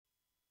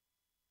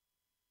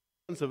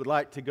that would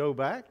like to go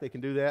back, they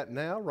can do that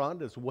now.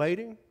 Rhonda's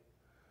waiting.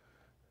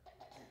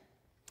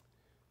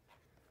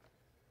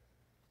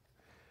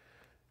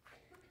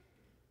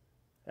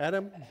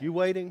 Adam, you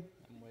waiting?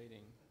 I'm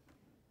waiting.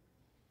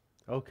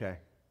 Okay.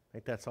 I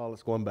think that's all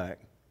that's going back.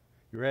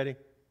 You ready?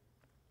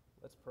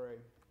 Let's pray.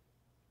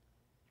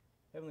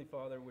 Heavenly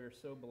Father, we're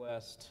so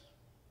blessed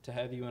to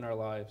have you in our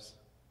lives.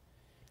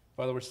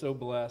 Father, we're so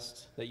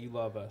blessed that you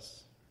love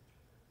us.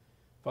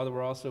 Father,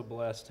 we're also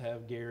blessed to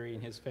have Gary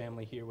and his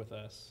family here with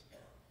us.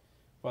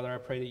 Father, I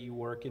pray that you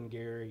work in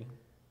Gary,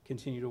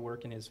 continue to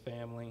work in his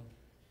family.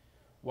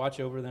 Watch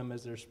over them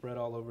as they're spread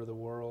all over the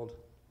world.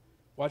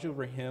 Watch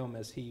over him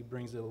as he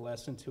brings a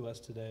lesson to us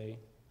today.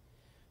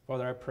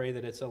 Father, I pray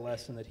that it's a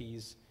lesson that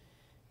he's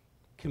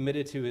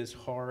committed to his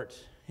heart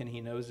and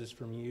he knows it's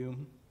from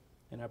you.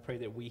 And I pray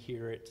that we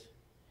hear it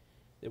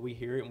and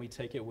we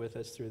take it with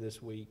us through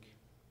this week.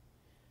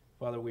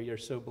 Father, we are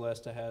so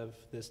blessed to have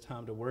this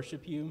time to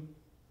worship you,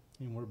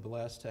 and we're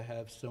blessed to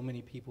have so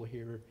many people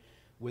here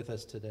with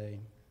us today.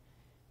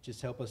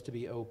 Just help us to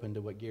be open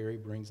to what Gary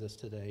brings us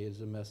today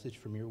as a message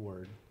from your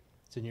word.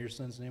 It's in your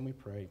son's name we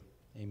pray.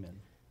 Amen.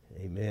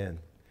 Amen.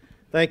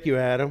 Thank you,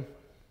 Adam.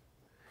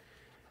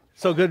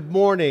 So good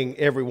morning,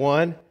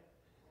 everyone.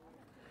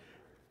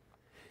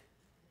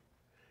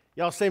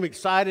 Y'all seem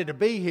excited to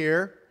be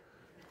here.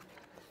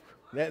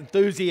 That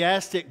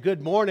enthusiastic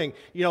good morning.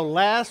 You know,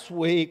 last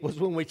week was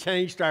when we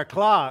changed our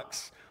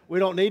clocks. We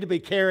don't need to be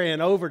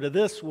carrying over to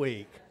this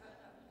week.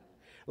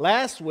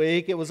 Last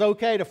week, it was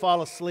okay to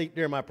fall asleep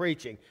during my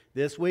preaching.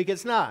 This week,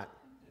 it's not.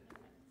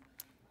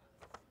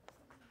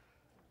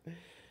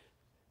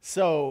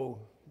 So,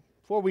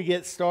 before we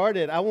get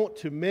started, I want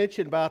to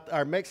mention about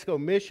our Mexico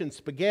Mission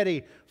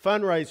Spaghetti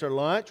Fundraiser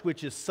Lunch,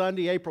 which is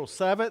Sunday, April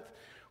 7th.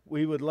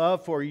 We would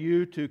love for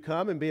you to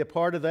come and be a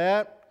part of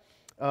that.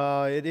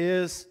 It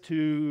is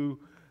to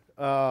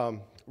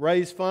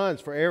raise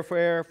funds for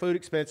airfare, food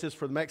expenses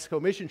for the Mexico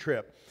Mission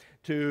trip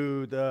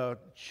to the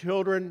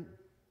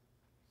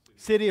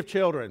City of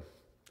Children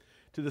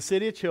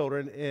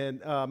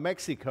in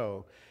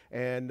Mexico,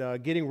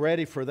 and getting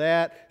ready for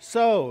that.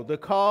 So the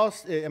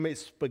cost,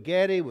 it's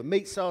spaghetti with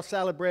meat sauce,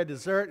 salad, bread,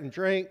 dessert, and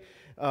drink.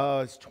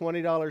 It's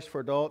 $20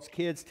 for adults,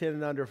 kids 10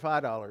 and under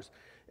 $5.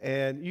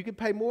 And you can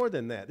pay more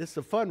than that. This is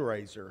a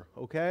fundraiser,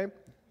 okay?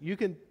 You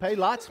can pay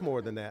lots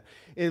more than that.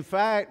 In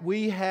fact,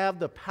 we have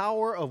the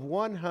Power of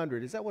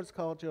 100. Is that what it's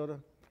called, Jonah?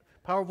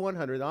 Power of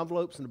 100,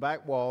 envelopes in the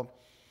back wall.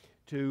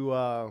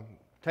 To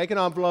take an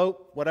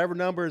envelope, whatever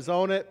number is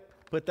on it,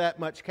 put that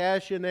much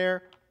cash in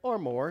there, or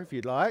more if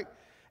you'd like,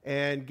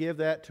 and give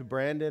that to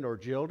Brandon or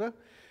Gilda.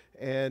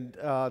 And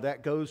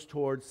that goes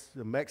towards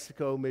the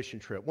Mexico mission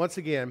trip. Once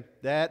again,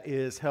 that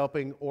is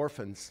helping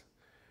orphans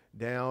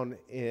down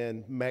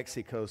in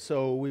Mexico.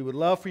 So we would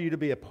love for you to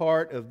be a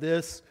part of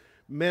this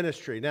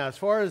ministry. Now, as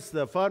far as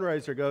the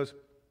fundraiser goes,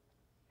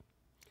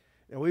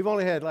 and we've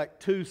only had like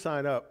 2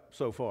 sign up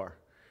so far.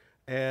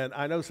 And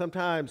I know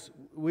sometimes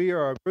we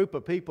are a group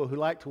of people who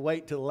like to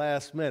wait till the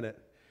last minute.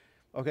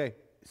 Okay,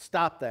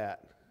 stop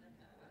that.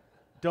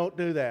 Don't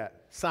do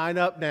that. Sign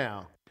up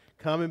now.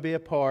 Come and be a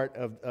part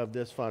of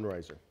this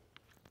fundraiser.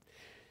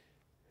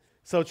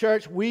 So,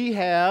 church, we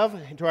have,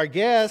 and to our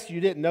guests, you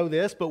didn't know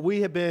this, but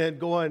we have been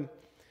going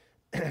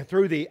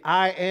through the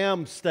I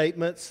am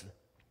statements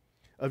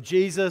of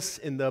Jesus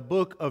in the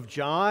book of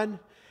John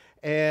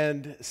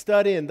and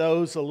studying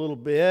those a little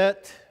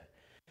bit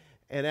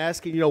and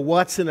asking,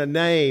 what's in a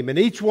name? And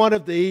each one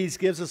of these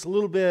gives us a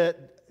little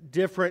bit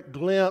different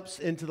glimpse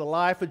into the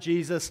life of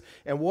Jesus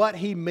and what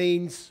he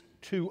means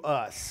to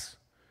us.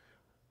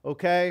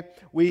 Okay?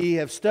 We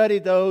have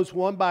studied those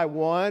one by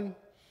one.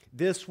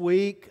 This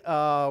week,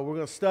 we're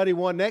going to study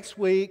one. Next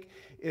week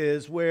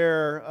is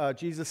where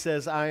Jesus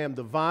says, I am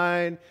the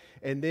vine.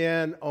 And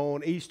then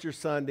on Easter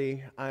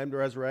Sunday, I am the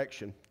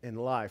resurrection and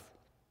life,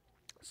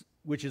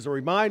 which is a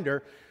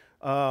reminder,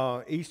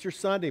 Easter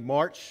Sunday,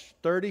 March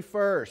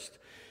 31st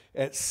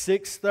at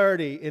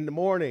 6:30 in the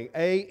morning,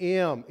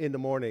 a.m. in the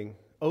morning,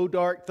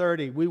 dark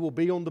 30, we will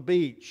be on the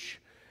beach.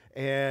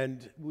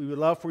 And we would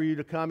love for you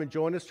to come and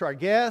join us. To our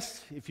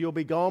guests, if you'll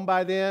be gone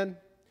by then,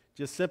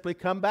 just simply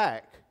come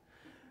back.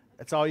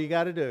 That's all you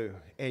got to do.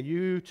 And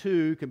you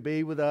too can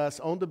be with us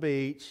on the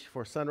beach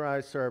for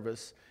sunrise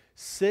service,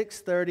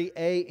 6:30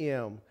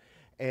 a.m.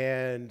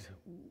 And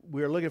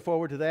we're looking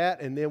forward to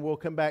that. And then we'll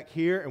come back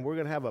here and we're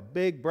going to have a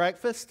big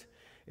breakfast.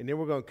 And then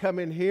we're going to come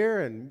in here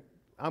and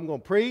I'm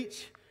going to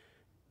preach.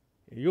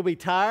 And you'll be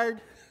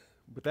tired,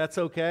 but that's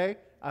okay.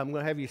 I'm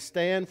going to have you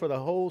stand for the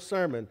whole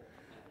sermon.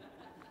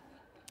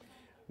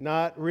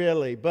 Not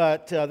really,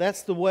 but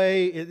that's the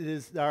way it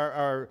is.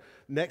 Our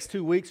next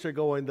 2 weeks are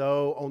going,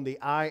 though, on the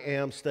I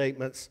am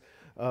statements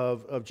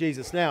of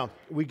Jesus. Now,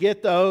 we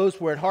get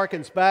those where it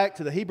harkens back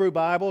to the Hebrew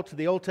Bible, to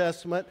the Old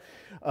Testament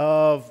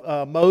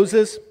of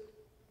Moses,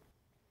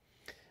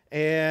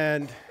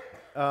 and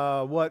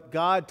what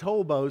God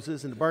told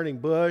Moses in the burning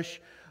bush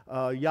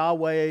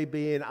Yahweh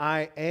being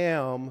I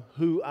am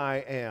who I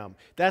am.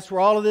 That's where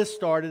all of this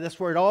started. That's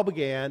where it all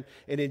began.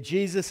 And then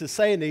Jesus is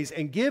saying these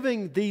and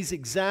giving these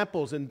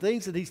examples, and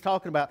things that he's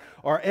talking about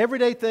are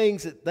everyday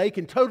things that they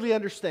can totally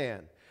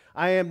understand.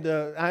 I am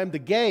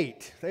the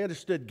gate. They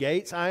understood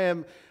gates. I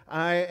am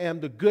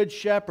the good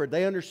shepherd.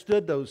 They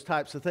understood those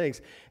types of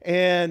things.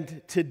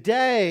 And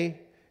today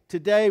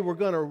we're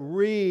going to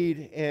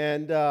read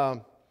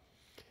and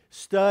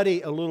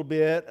study a little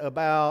bit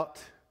about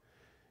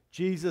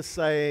Jesus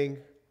saying,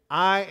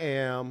 I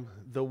am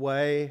the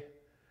way,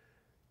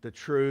 the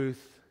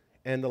truth,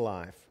 and the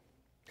life.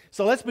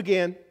 So let's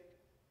begin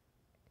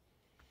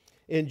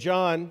in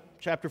John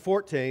chapter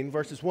 14,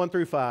 verses 1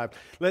 through 5.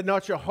 Let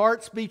not your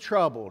hearts be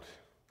troubled.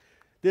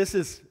 This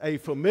is a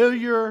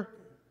familiar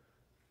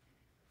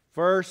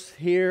verse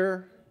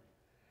here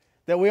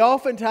that we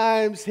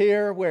oftentimes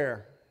hear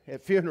where?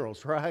 At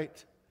funerals,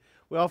 right?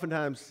 We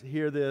oftentimes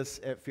hear this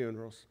at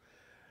funerals.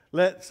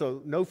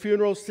 So no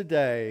funerals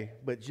today,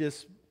 but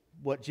just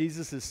what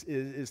Jesus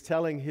is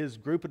telling his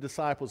group of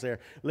disciples there.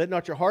 Let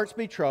not your hearts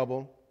be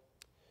troubled.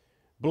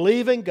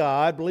 Believe in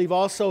God. Believe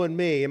also in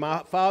me. In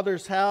my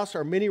Father's house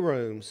are many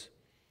rooms.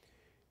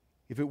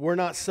 If it were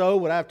not so,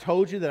 would I have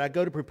told you that I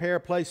go to prepare a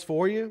place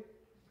for you?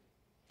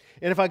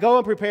 And if I go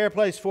and prepare a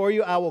place for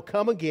you, I will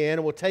come again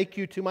and will take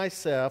you to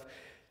myself,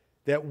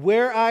 that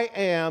where I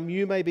am,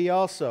 you may be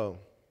also.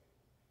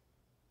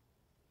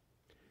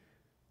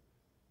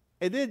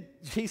 And then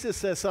Jesus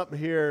says something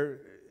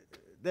here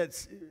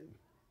that's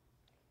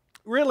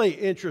really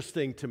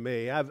interesting to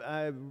me.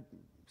 I've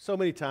so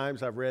many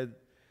times I've read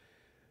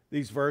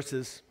these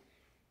verses.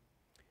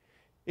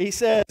 He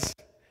says,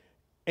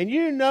 and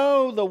you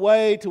know the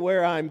way to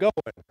where I'm going.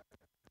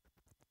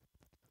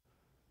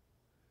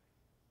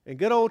 And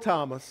good old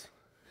Thomas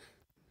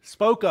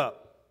spoke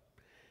up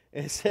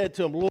and said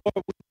to him, Lord,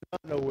 we do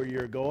not know where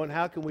you're going.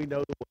 How can we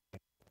know the way?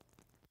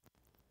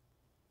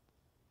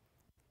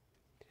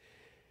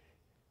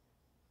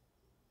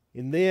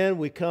 And then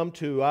we come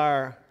to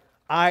our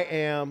I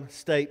am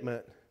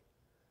statement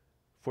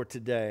for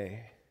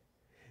today.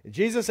 And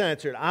Jesus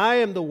answered, I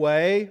am the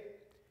way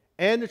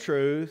and the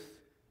truth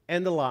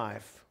and the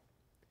life.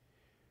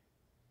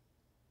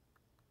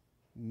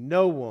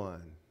 No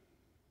one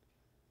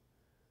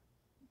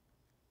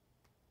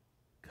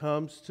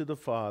comes to the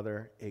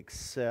Father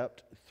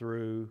except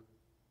through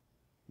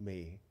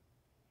me.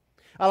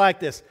 I like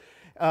this.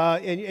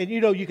 And you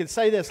know, you can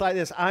say this like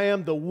this. I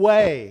am the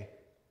way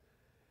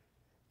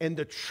and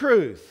the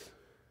truth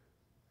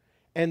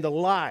and the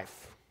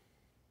life.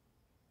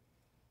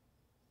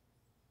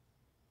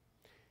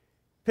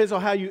 Depends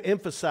on how you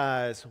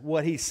emphasize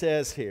what he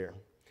says here.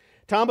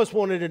 Thomas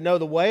wanted to know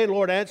the way, and the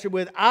Lord answered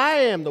with, I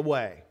am the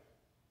way.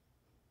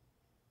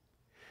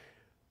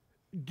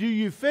 Do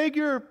you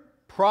figure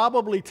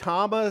probably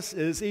Thomas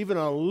is even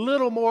a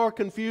little more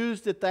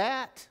confused at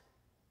that?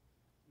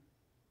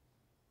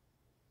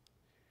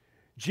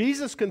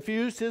 Jesus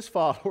confused his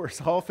followers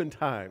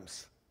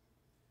oftentimes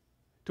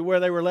to where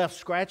they were left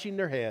scratching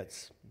their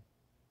heads.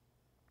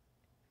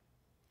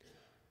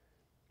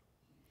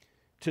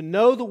 To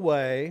know the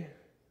way,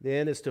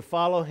 then, is to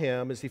follow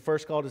him as he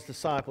first called his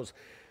disciples.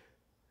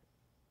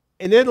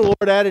 And then the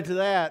Lord added to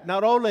that,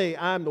 not only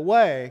I'm the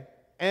way,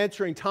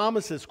 answering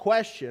Thomas's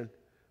question,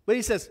 but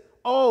he says,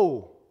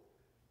 oh,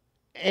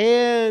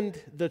 and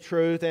the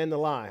truth and the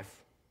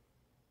life.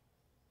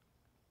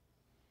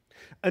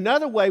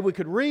 Another way we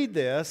could read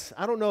this,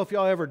 I don't know if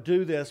y'all ever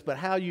do this, but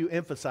how you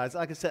emphasize.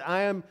 Like I said,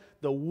 I am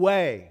the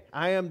way.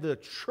 I am the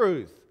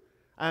truth.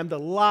 I am the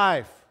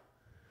life.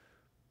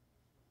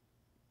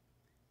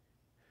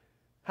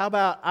 How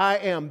about I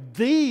am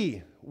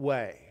the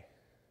way?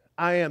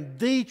 I am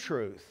the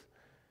truth.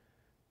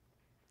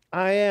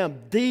 I am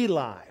the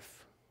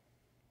life.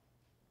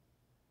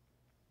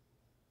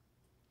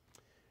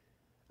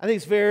 I think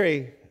it's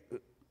very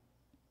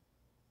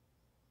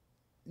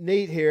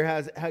neat here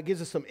how it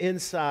gives us some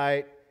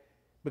insight,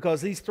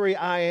 because these three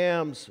I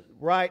ams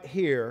right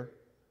here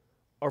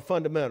are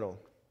fundamental.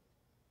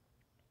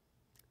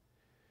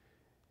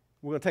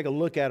 We're going to take a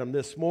look at them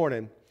this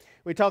morning.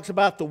 When he talks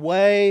about the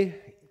way,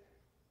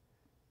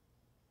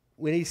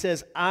 when he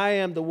says, I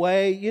am the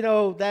way, you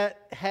know,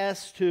 that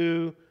has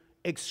to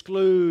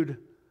exclude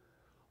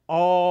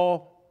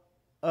all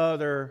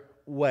other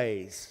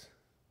ways.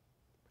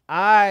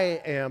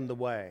 I am the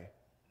way.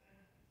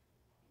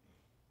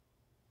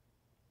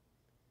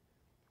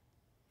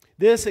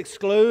 This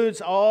excludes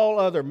all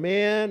other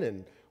men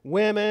and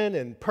women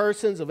and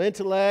persons of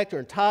intellect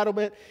or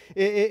entitlement.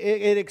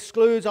 It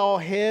excludes all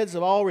heads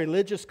of all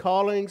religious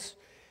callings.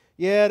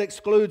 Yeah, it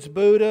excludes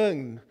Buddha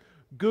and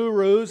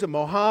gurus and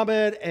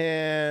Muhammad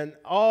and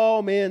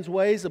all men's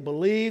ways of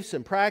beliefs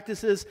and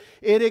practices.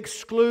 It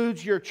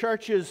excludes your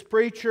church's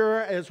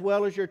preacher as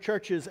well as your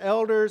church's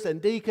elders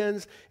and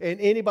deacons and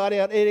anybody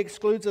else. It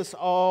excludes us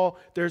all.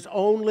 There's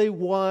only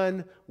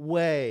one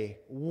way.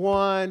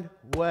 One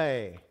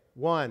way.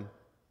 One.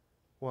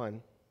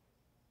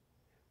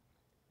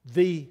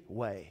 The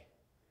way.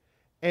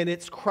 And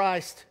it's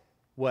Christ's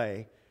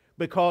way,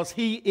 because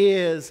he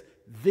is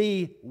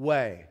the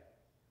way.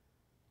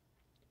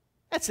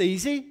 That's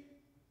easy.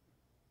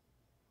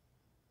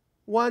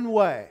 One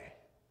way.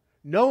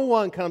 No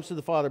one comes to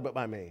the Father but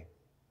by me.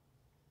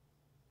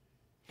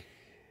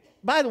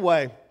 By the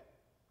way,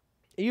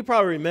 you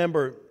probably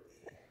remember,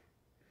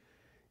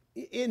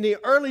 in the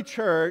early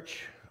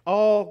church,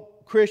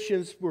 all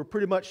Christians were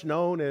pretty much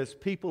known as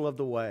people of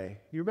the way.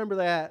 You remember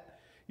that?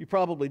 You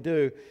probably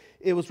do.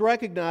 It was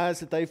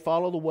recognized that they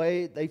followed the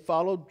way, they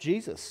followed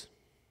Jesus,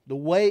 the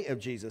way of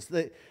Jesus.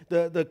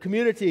 The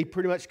community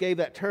pretty much gave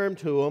that term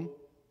to them.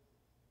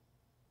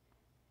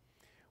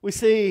 We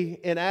see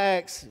in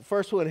Acts,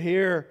 first one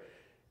here,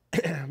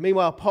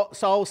 meanwhile,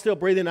 Saul was still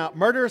breathing out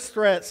murderous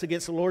threats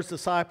against the Lord's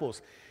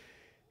disciples.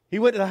 He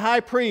went to the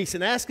high priest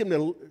and asked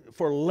him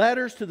for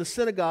letters to the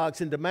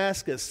synagogues in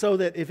Damascus, so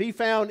that if he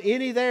found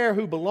any there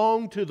who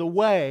belonged to the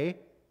way,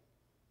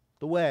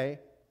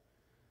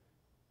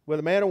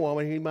 whether man or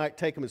woman, he might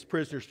take them as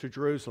prisoners to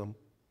Jerusalem.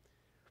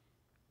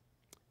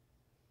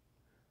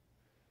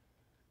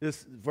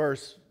 These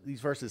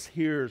verses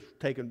here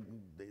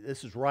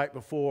this is right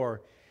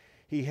before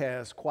he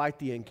has quite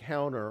the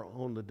encounter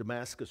on the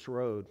Damascus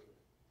road.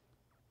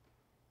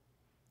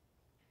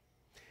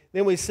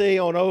 Then we see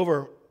on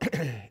over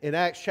in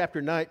Acts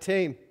chapter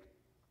 19,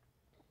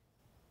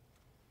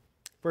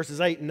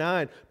 verses 8 and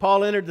 9,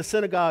 Paul entered the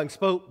synagogue and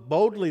spoke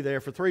boldly there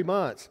for 3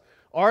 months,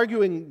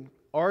 arguing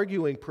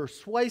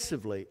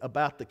persuasively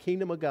about the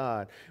kingdom of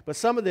God. But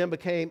some of them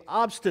became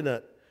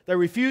obstinate. They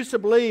refused to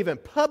believe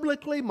and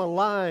publicly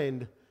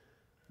maligned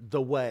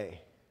the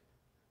way.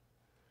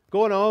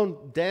 Going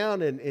on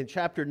down in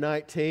chapter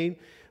 19,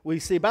 we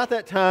see about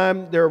that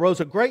time there arose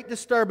a great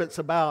disturbance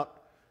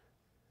about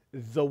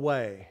the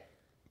way.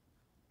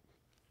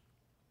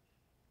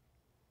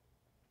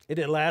 And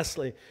then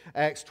lastly,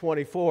 Acts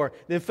 24.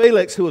 Then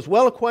Felix, who was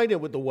well acquainted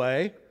with the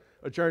way,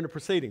 adjourned the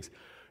proceedings.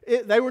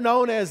 They were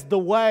known as the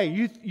way.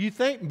 You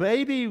think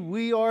maybe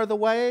we are the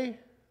way?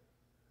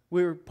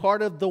 We're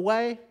part of the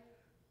way?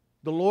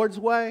 The Lord's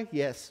way?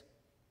 Yes.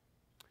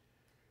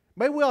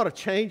 Maybe we ought to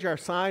change our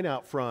sign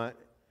out front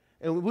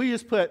and we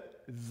just put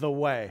the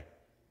way.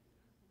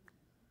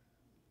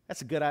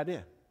 That's a good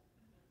idea.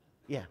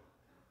 Yeah.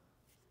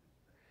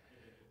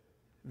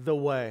 The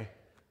way.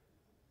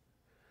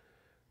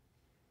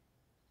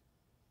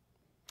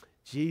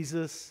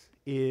 Jesus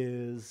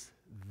is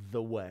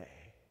the way.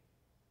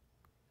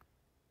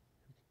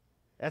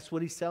 That's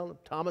what he's telling them.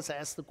 Thomas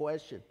asked the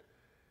question.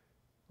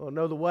 Well,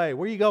 know the way.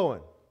 Where are you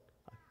going?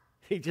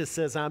 He just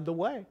says, I'm the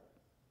way.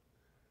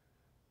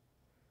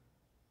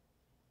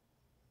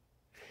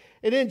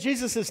 And then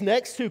Jesus'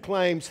 next two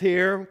claims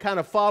here kind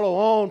of follow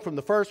on from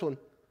the first one.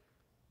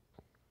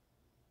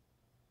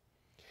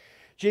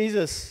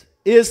 Jesus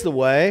is the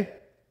way,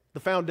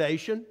 the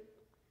foundation.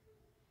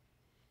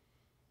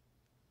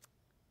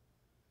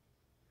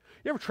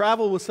 You ever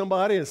travel with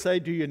somebody and say,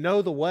 do you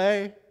know the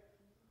way?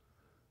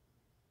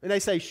 And they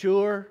say,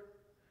 sure.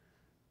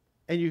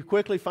 And you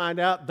quickly find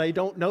out they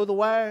don't know the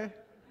way.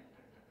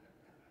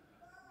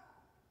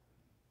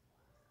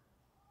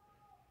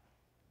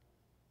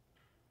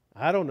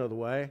 I don't know the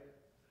way.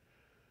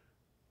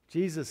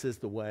 Jesus is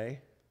the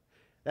way.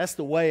 That's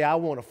the way I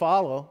want to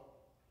follow.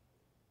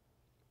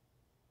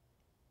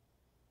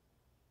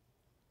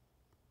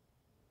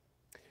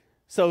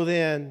 So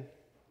then,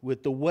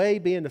 with the way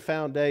being the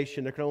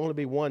foundation, there can only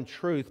be one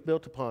truth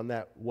built upon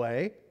that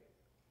way,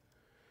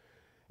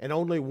 and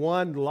only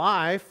one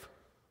life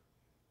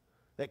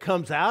that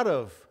comes out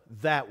of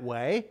that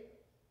way,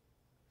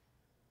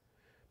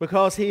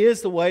 because He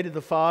is the way to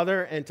the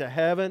Father and to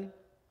heaven.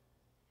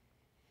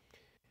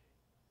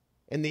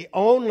 And the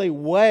only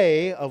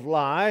way of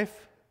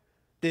life,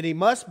 then He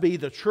must be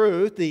the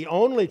truth, the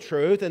only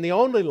truth, and the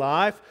only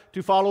life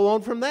to follow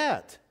on from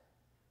that.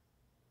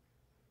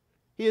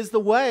 He is the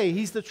way,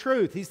 He's the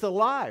truth, He's the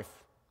life.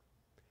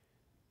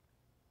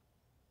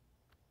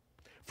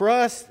 For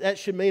us, that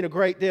should mean a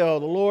great deal.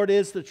 The Lord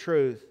is the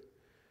truth.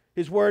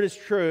 His word is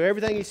true.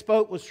 Everything He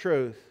spoke was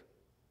truth.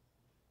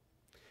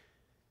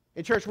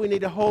 In church, we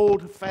need to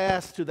hold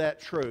fast to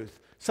that truth.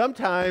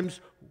 Sometimes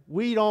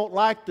we don't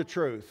like the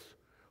truth.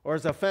 Or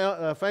as a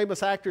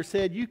famous actor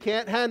said, you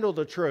can't handle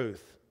the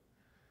truth.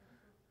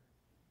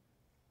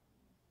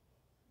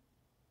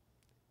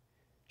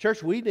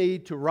 Church, we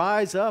need to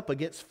rise up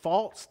against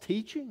false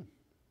teaching.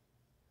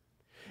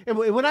 And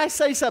when I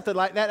say something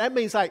like that, that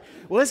means like,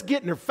 well, let's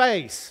get in their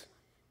face.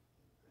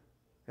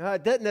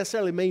 It doesn't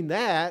necessarily mean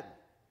that.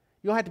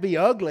 You don't have to be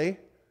ugly,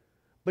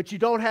 but you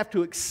don't have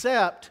to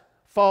accept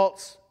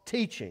false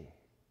teaching.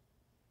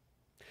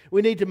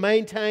 We need to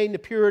maintain the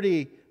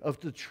purity of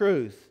the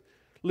truth.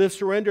 Live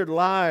surrendered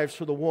lives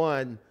for the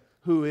one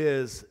who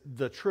is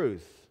the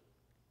truth.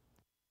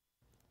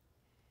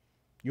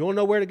 You want to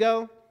know where to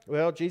go?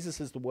 Well,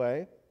 Jesus is the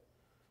way.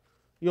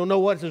 You don't know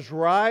what is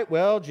right?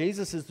 Well,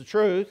 Jesus is the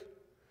truth.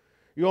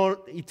 You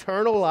want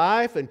eternal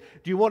life, and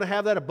do you want to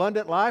have that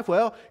abundant life?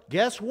 Well,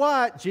 guess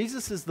what?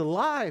 Jesus is the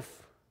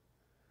life.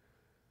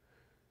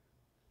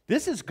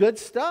 This is good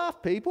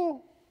stuff,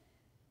 people.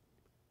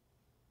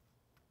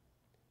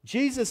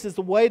 Jesus is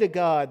the way to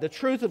God, the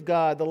truth of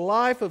God, the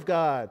life of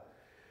God.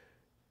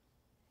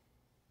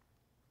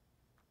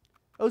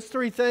 Those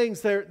three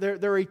things,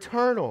 they're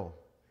eternal.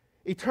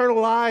 Eternal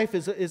life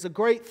is a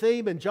great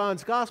theme in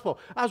John's Gospel.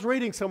 I was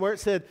reading somewhere, it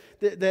said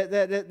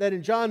that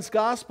in John's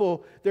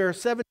Gospel, there are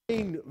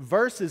 17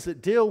 verses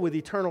that deal with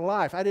eternal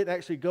life. I didn't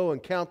actually go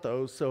and count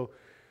those, so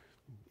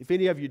if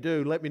any of you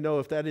do, let me know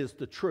if that is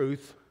the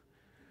truth.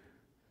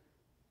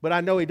 But I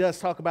know he does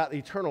talk about the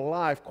eternal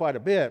life quite a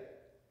bit.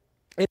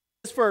 And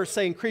this verse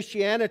saying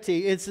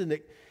Christianity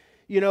isn't,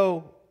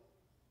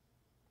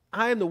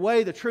 I am the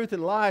way, the truth,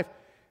 and life.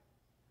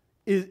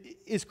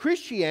 Is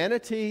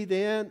Christianity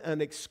then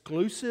an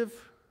exclusive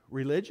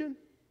religion?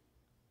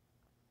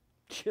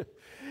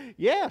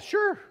 Yeah,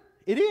 sure,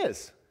 it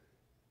is.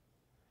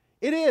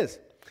 It is.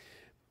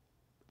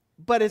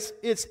 But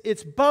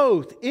it's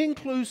both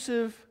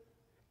inclusive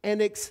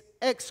and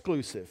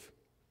exclusive.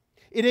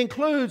 It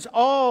includes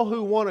all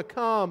who want to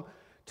come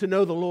to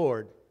know the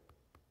Lord.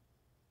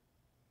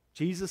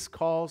 Jesus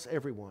calls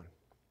everyone.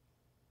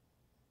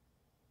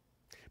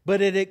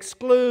 But it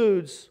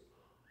excludes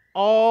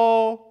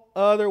all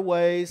other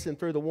ways, and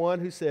through the one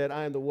who said,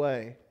 I am the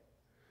way.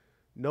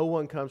 No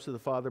one comes to the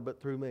Father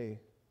but through me.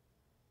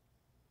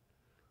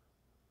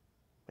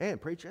 Man,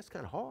 preacher, that's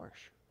kind of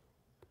harsh.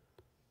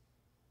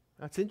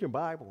 That's in your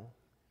Bible.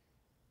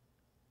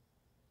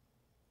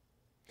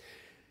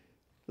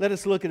 Let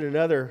us look at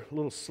another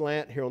little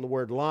slant here on the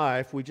word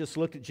life. We just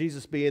looked at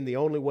Jesus being the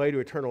only way to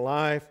eternal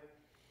life.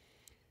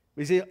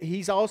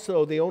 He's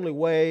also the only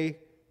way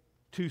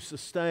to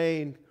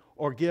sustain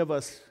or give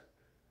us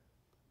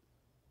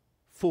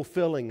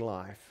fulfilling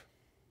life.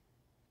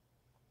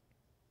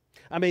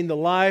 I mean, the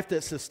life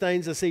that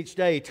sustains us each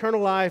day.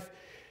 Eternal life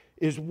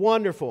is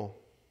wonderful.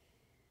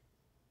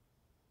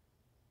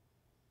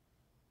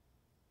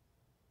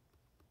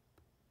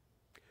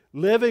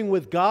 Living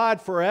with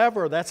God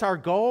forever, that's our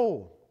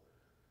goal.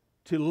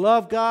 To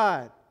love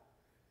God,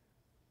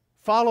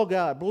 follow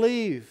God,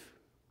 believe,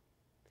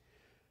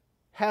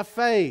 have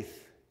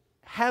faith,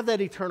 have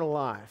that eternal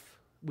life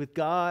with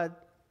God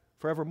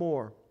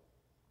forevermore.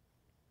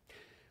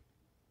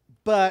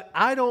 But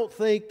I don't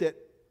think that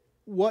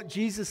what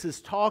Jesus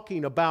is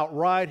talking about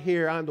right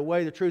here, I'm the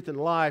way, the truth, and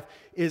life,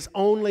 is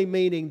only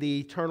meaning the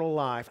eternal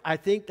life. I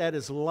think that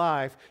is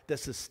life that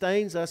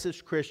sustains us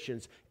as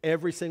Christians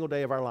every single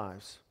day of our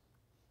lives.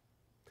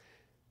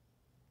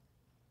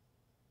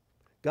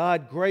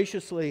 God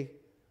graciously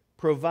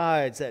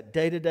provides that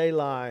day-to-day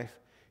life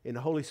in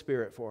the Holy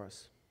Spirit for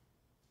us.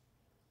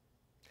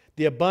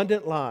 The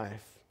abundant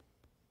life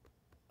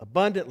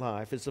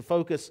is the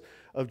focus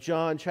of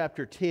John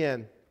chapter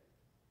 10.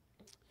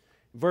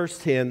 Verse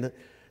 10,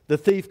 the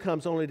thief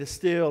comes only to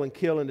steal and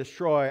kill and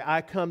destroy.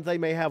 I come they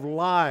may have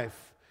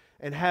life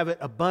and have it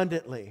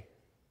abundantly.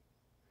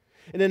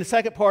 And then the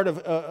second part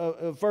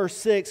of verse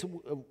 6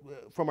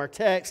 from our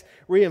text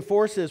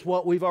reinforces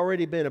what we've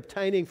already been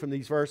obtaining from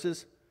these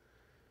verses.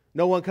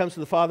 No one comes to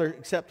the Father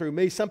except through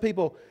me. Some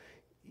people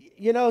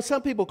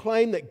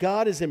claim that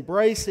God is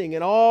embracing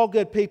and all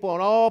good people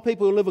and all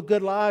people who live a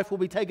good life will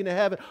be taken to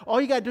heaven. All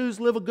you got to do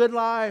is live a good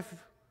life.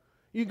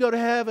 You can go to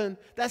heaven.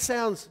 That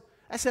sounds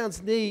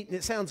neat and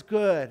it sounds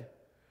good.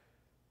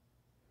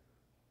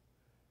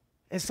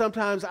 And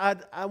sometimes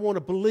I want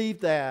to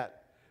believe that.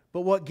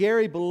 But what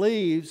Gary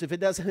believes, if it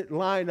doesn't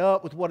line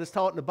up with what is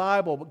taught in the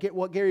Bible,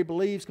 what Gary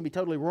believes can be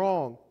totally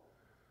wrong.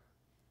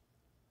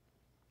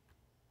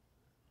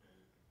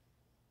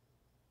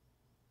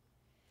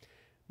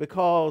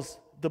 Because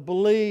the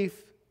belief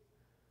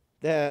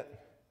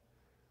that,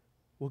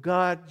 well,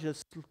 God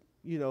just,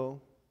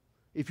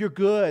 if you're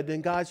good,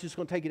 then God's just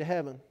going to take you to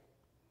heaven.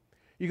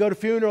 You go to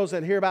funerals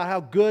and hear about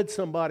how good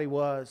somebody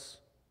was.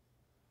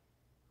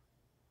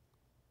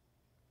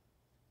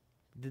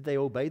 Did they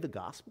obey the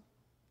gospel?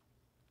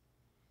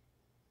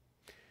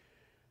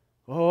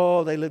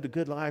 Oh, they lived a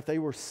good life. They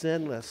were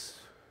sinless.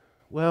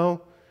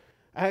 Well,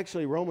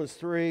 actually, Romans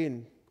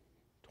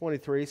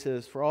 3:23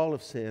 says, for all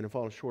have sinned and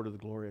fallen short of the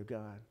glory of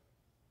God.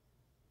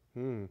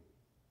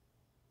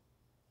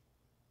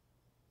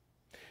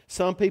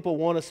 Some people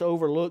want us to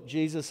overlook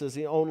Jesus as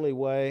the only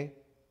way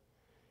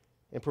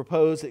and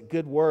propose that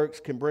good works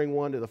can bring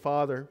one to the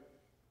Father.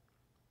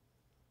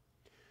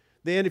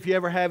 Then if you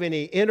ever have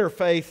any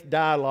interfaith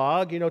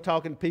dialogue,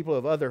 talking to people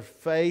of other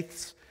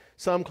faiths,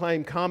 some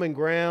claim common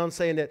ground,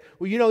 saying that,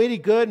 any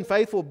good and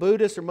faithful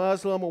Buddhist or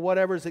Muslim or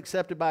whatever is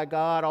accepted by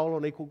God, all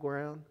on equal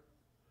ground.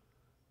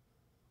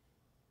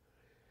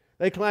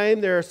 They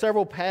claim there are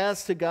several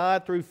paths to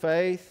God through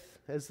faith,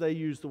 as they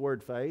use the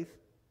word faith.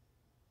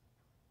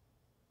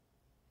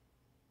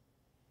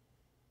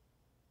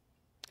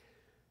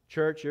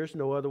 Church, there's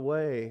no other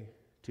way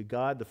to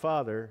God the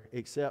Father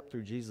except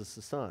through Jesus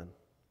the Son.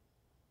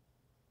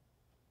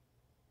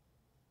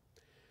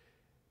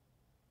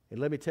 And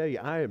let me tell you,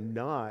 I am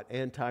not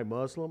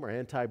anti-Muslim or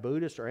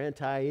anti-Buddhist or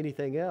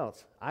anti-anything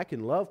else. I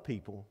can love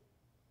people.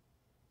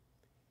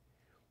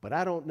 But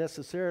I don't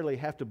necessarily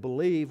have to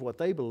believe what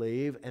they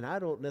believe, and I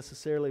don't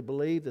necessarily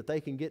believe that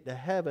they can get to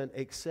heaven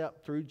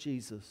except through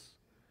Jesus.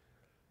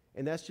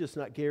 And that's just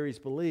not Gary's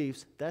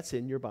beliefs. That's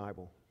in your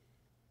Bible.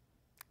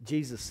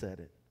 Jesus said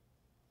it.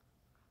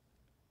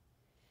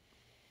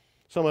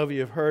 Some of you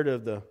have heard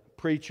of the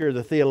preacher,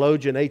 the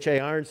theologian H.A.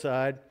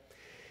 Ironside.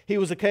 He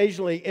was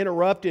occasionally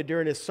interrupted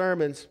during his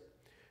sermons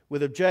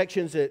with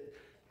objections that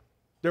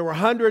there were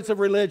hundreds of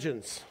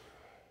religions,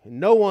 and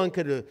no one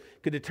could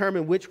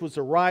determine which was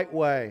the right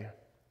way.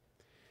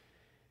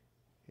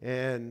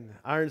 And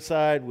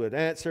Ironside would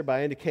answer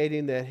by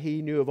indicating that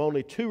he knew of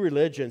only two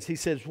religions. He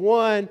says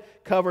one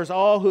covers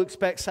all who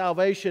expect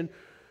salvation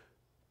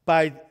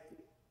by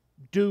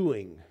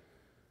doing,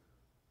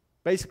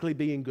 basically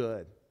being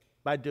good,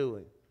 by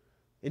doing,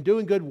 and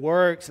doing good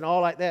works and all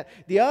like that.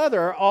 The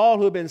other, all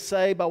who have been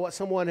saved by what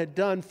someone had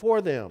done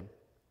for them.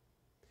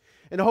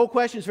 And the whole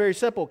question is very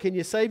simple. Can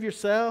you save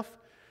yourself,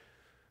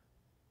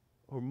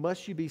 or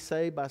must you be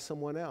saved by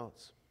someone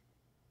else?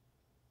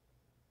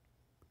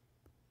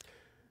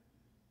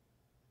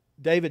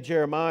 David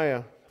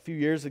Jeremiah, a few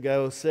years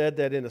ago, said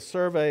that in a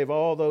survey of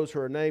all those who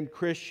are named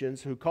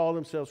Christians, who call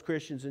themselves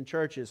Christians in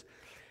churches,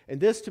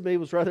 and this to me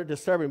was rather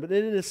disturbing, but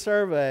in this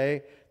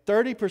survey,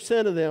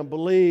 30% of them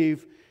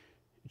believe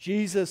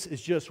Jesus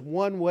is just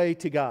one way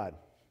to God.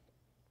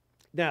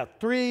 Now,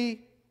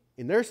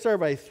 in their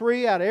survey,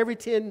 3 out of every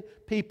 10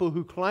 people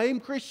who claim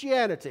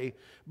Christianity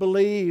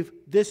believe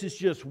this is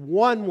just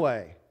one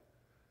way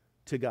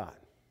to God.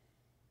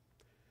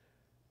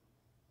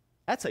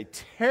 That's a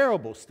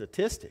terrible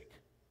statistic.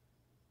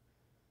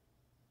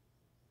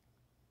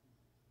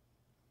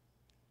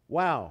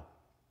 Wow.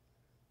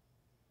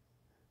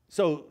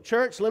 So,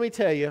 church, let me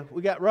tell you,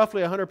 we got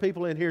roughly 100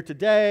 people in here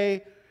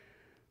today.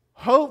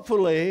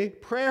 Hopefully,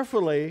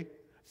 prayerfully,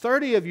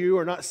 30 of you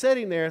are not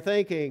sitting there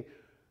thinking,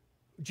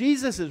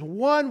 Jesus is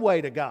one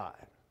way to God.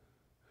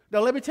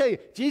 Now, let me tell you,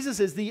 Jesus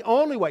is the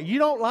only way. You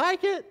don't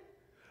like it?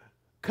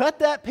 Cut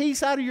that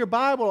piece out of your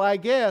Bible, I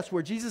guess,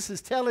 where Jesus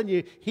is telling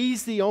you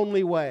He's the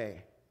only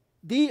way.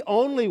 The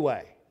only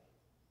way.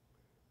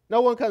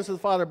 No one comes to the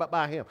Father but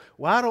by Him.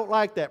 Well, I don't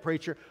like that,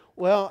 preacher.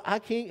 Well, I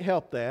can't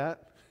help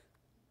that.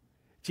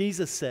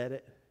 Jesus said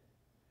it,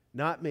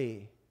 not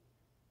me.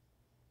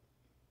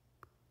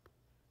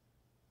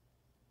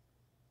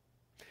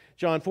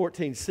 John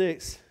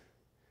 14:6,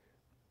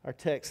 our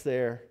text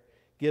there,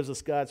 gives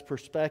us God's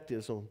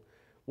perspectives on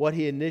what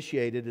He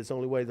initiated as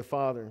only way to the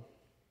Father.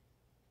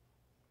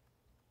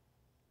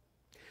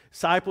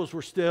 Disciples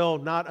were still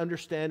not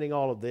understanding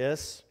all of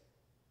this.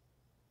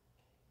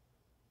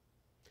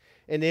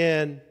 And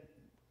then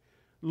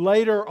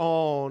later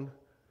on,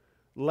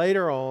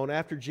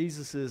 after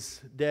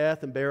Jesus'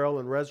 death and burial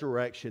and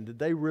resurrection, did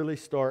they really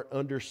start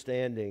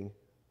understanding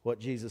what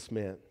Jesus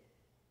meant?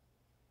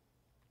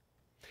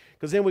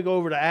 Because then we go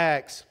over to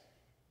Acts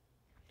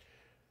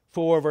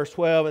 4, verse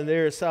 12, and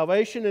there is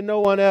salvation in no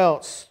one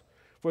else,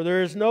 for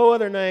there is no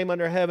other name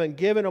under heaven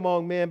given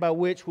among men by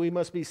which we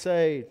must be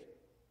saved.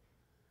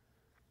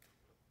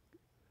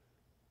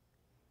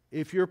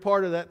 If you're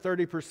part of that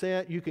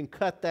 30%, you can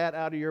cut that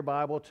out of your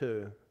Bible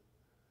too.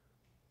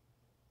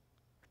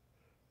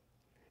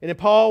 And then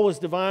Paul was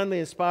divinely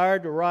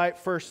inspired to write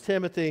 1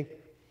 Timothy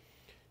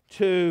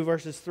 2,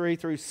 verses 3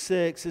 through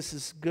 6. This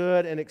is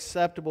good and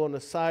acceptable in the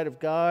sight of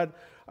God,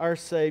 our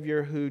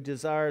Savior, who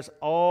desires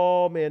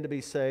all men to be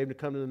saved, to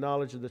come to the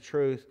knowledge of the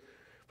truth.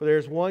 For there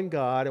is one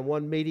God and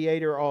one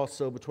mediator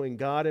also between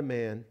God and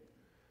man,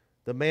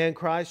 the man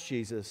Christ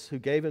Jesus, who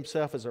gave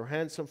Himself as a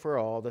ransom for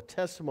all, the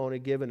testimony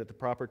given at the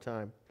proper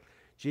time.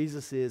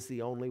 Jesus is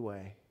the only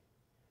way.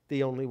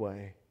 The only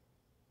way.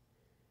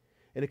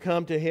 And to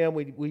come to Him,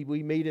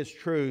 we meet His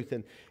truth,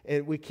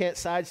 and we can't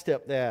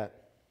sidestep that.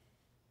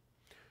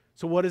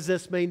 So what does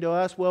this mean to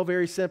us? Well,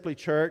 very simply,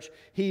 church,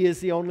 He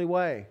is the only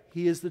way.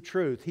 He is the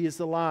truth. He is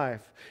the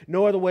life.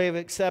 No other way of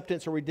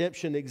acceptance or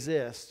redemption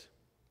exists.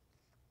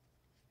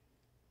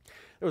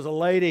 There was a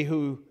lady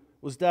who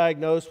was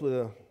diagnosed with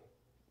a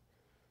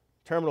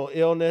terminal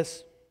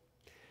illness.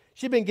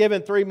 She'd been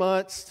given 3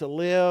 months to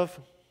live.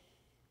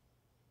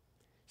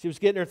 She was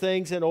getting her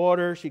things in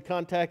order. She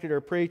contacted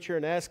her preacher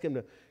and asked him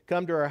to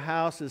come to her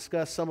house to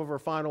discuss some of her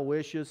final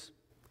wishes.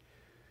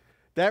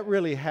 That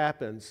really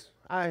happens.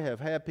 I have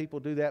had people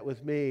do that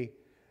with me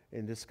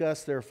and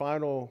discuss their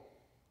final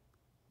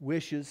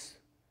wishes.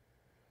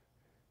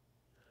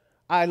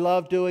 I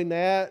love doing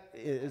that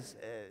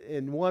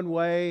in one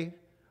way,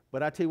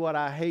 but I tell you what,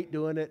 I hate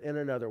doing it in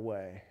another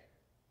way.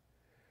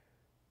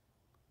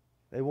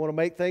 They want to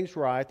make things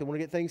right. They want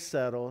to get things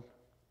settled.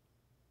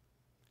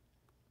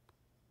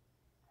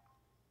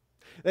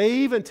 They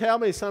even tell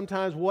me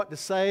sometimes what to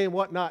say and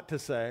what not to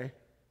say.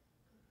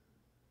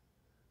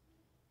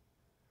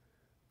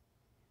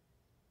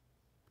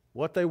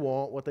 What they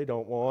want, what they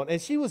don't want.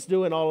 And she was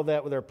doing all of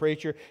that with her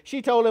preacher.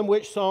 She told him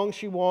which song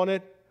she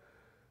wanted.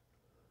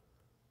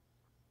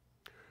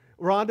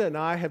 Rhonda and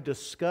I have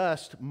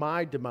discussed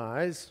my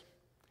demise,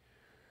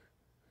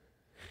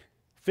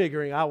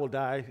 figuring I will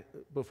die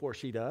before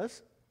she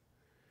does.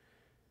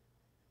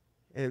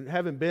 And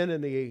having been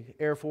in the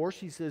Air Force,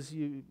 she says,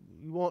 you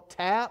want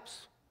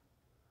taps?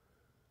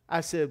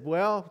 I said,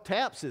 well,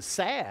 taps is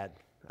sad.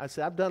 I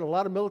said, I've done a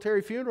lot of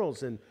military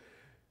funerals, and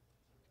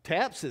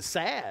taps is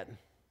sad.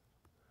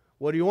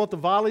 What, do you want the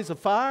volleys of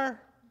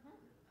fire?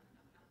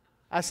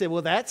 I said,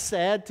 well, that's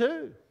sad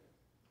too.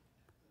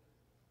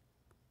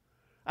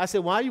 I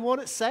said, why do you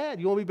want it sad?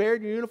 You want to be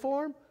buried in your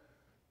uniform?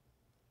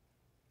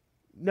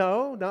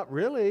 No, not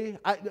really.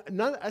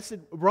 I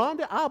said,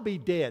 Rhonda, I'll be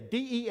dead.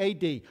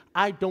 D-E-A-D.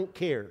 I don't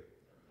care.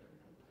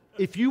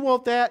 If you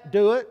want that,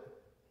 do it.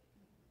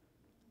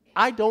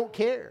 I don't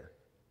care.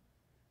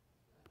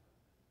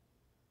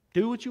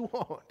 Do what you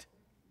want.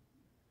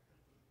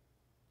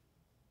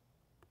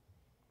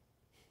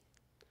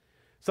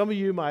 Some of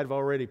you might have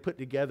already put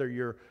together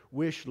your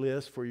wish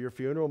list for your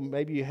funeral.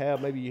 Maybe you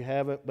have, maybe you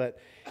haven't. But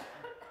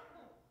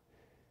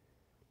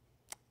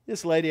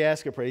this lady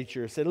asked a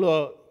preacher, said,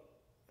 look,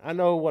 I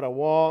know what I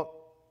want.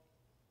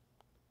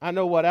 I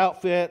know what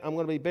outfit I'm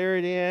going to be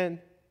buried in.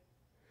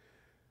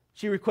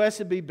 She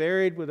requested to be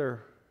buried with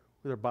her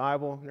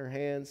Bible in her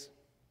hands.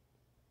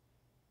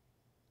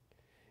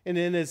 And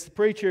then as the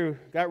preacher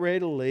got ready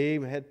to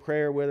leave, had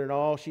prayer with her and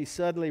all, she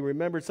suddenly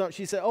remembered something.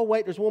 She said, oh,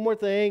 wait, there's one more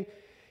thing.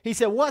 He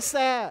said, what's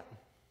that?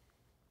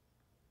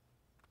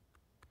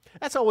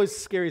 That's always a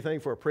scary thing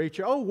for a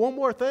preacher. Oh, one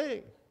more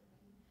thing.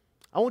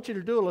 I want you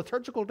to do a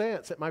liturgical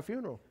dance at my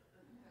funeral.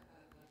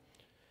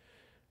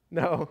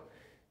 No.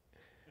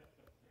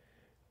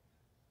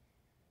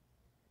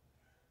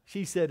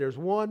 She said, there's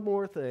one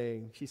more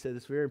thing. She said,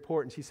 it's very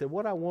important. She said,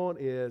 what I want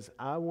is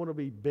I want to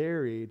be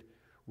buried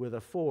with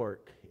a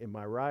fork in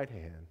my right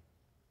hand.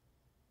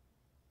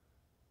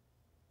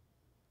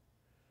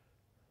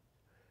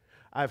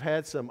 I've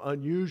had some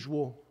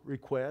unusual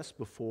requests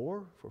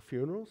before for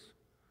funerals.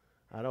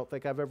 I don't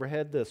think I've ever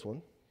had this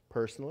one,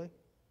 personally.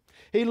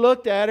 He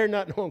looked at her,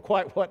 not knowing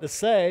quite what to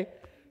say.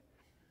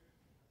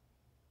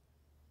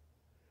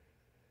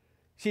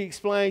 She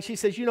explained, she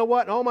says, you know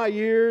what, in all my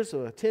years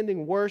of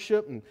attending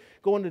worship and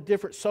going to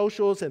different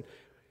socials and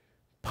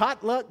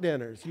potluck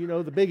dinners, you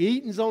know, the big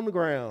eatings on the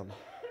ground,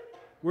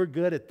 we're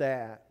good at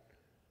that.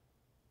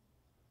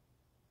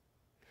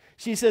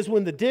 She says,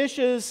 when the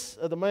dishes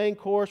of the main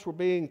course were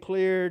being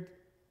cleared,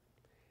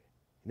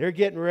 and they're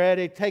getting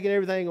ready, taking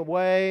everything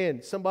away,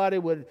 and somebody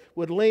would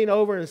lean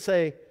over and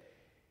say,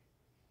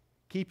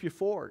 keep your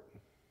fork.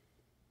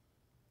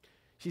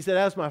 She said,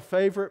 that was my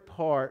favorite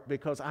part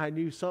because I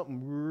knew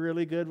something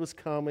really good was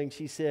coming.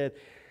 She said,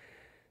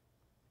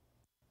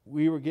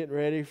 we were getting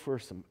ready for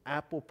some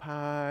apple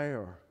pie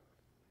or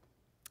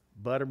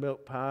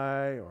buttermilk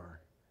pie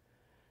or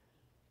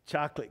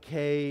chocolate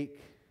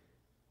cake.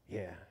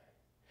 Yeah.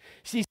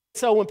 She said,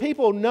 so when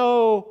people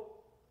know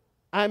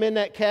I'm in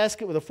that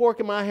casket with a fork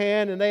in my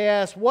hand and they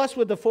ask, what's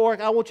with the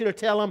fork? I want you to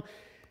tell them,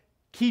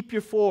 keep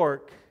your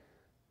fork.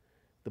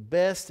 The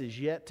best is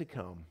yet to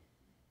come.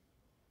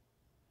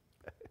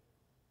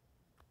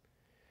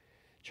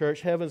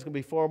 Church, heaven's going to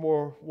be far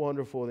more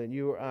wonderful than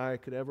you or I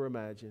could ever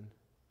imagine.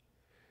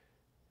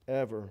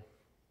 Ever.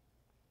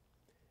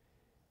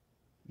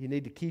 You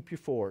need to keep your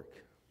fork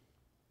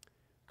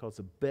because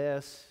the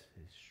best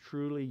is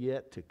truly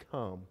yet to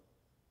come.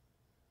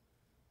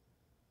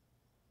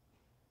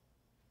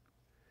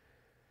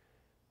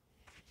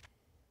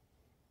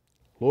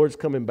 Lord's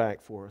coming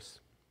back for us.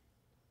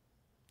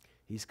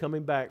 He's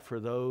coming back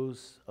for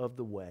those of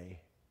the way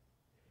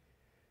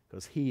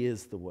because He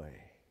is the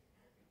way.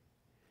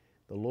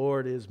 The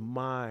Lord is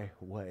my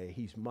way.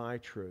 He's my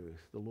truth.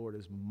 The Lord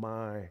is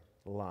my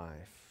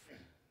life.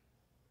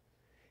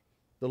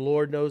 The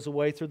Lord knows the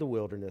way through the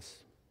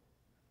wilderness.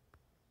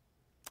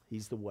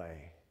 He's the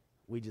way.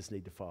 We just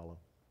need to follow.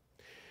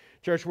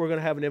 Church, we're going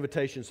to have an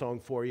invitation song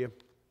for you.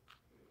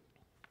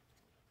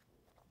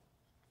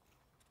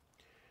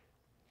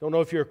 Don't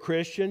know if you're a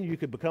Christian. You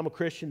could become a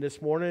Christian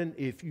this morning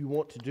if you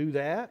want to do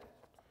that.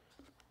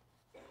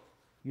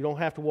 You don't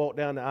have to walk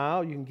down the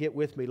aisle. You can get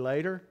with me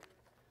later.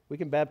 We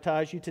can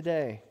baptize you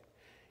today.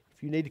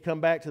 If you need to come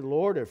back to the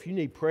Lord or if you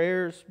need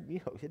prayers,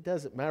 it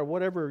doesn't matter.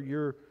 Whatever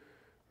your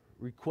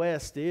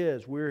request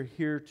is, we're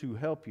here to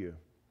help you.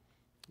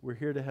 We're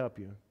here to help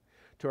you.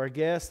 To our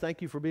guests,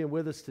 thank you for being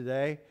with us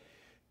today.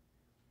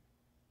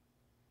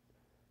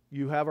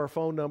 You have our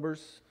phone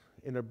numbers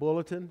in a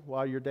bulletin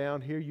while you're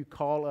down here. You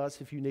call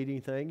us if you need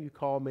anything. You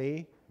call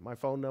me. My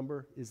phone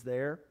number is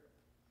there.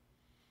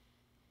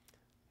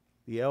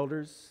 The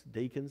elders,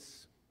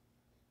 deacons,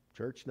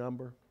 church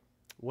number,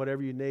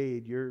 whatever you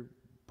need, you're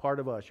part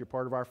of us. You're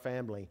part of our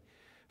family,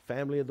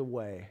 family of the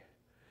way.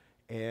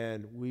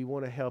 And we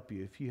want to help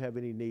you. If you have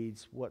any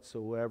needs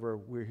whatsoever,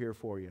 we're here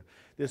for you.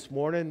 This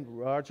morning,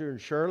 Roger and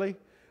Shirley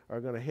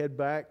are going to head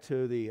back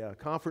to the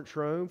conference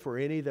room for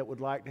any that would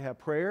like to have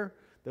prayer.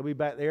 They'll be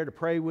back there to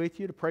pray with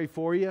you, to pray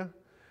for you.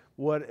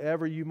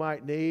 Whatever you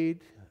might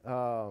need,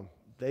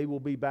 they will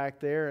be back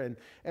there.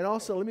 And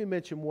also, let me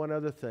mention one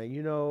other thing.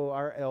 You know,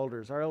 our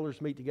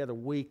elders meet together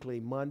weekly,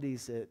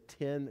 Mondays at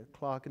 10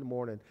 o'clock in the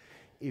morning.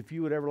 If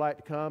you would ever like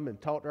to come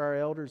and talk to our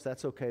elders,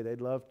 that's okay.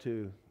 They'd love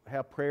to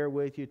have prayer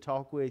with you,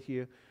 talk with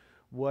you,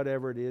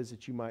 whatever it is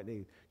that you might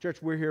need. Church,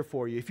 we're here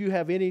for you. If you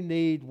have any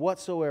need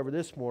whatsoever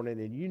this morning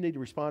and you need to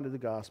respond to the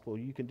gospel,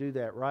 you can do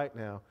that right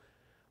now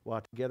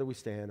while together we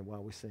stand and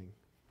while we sing.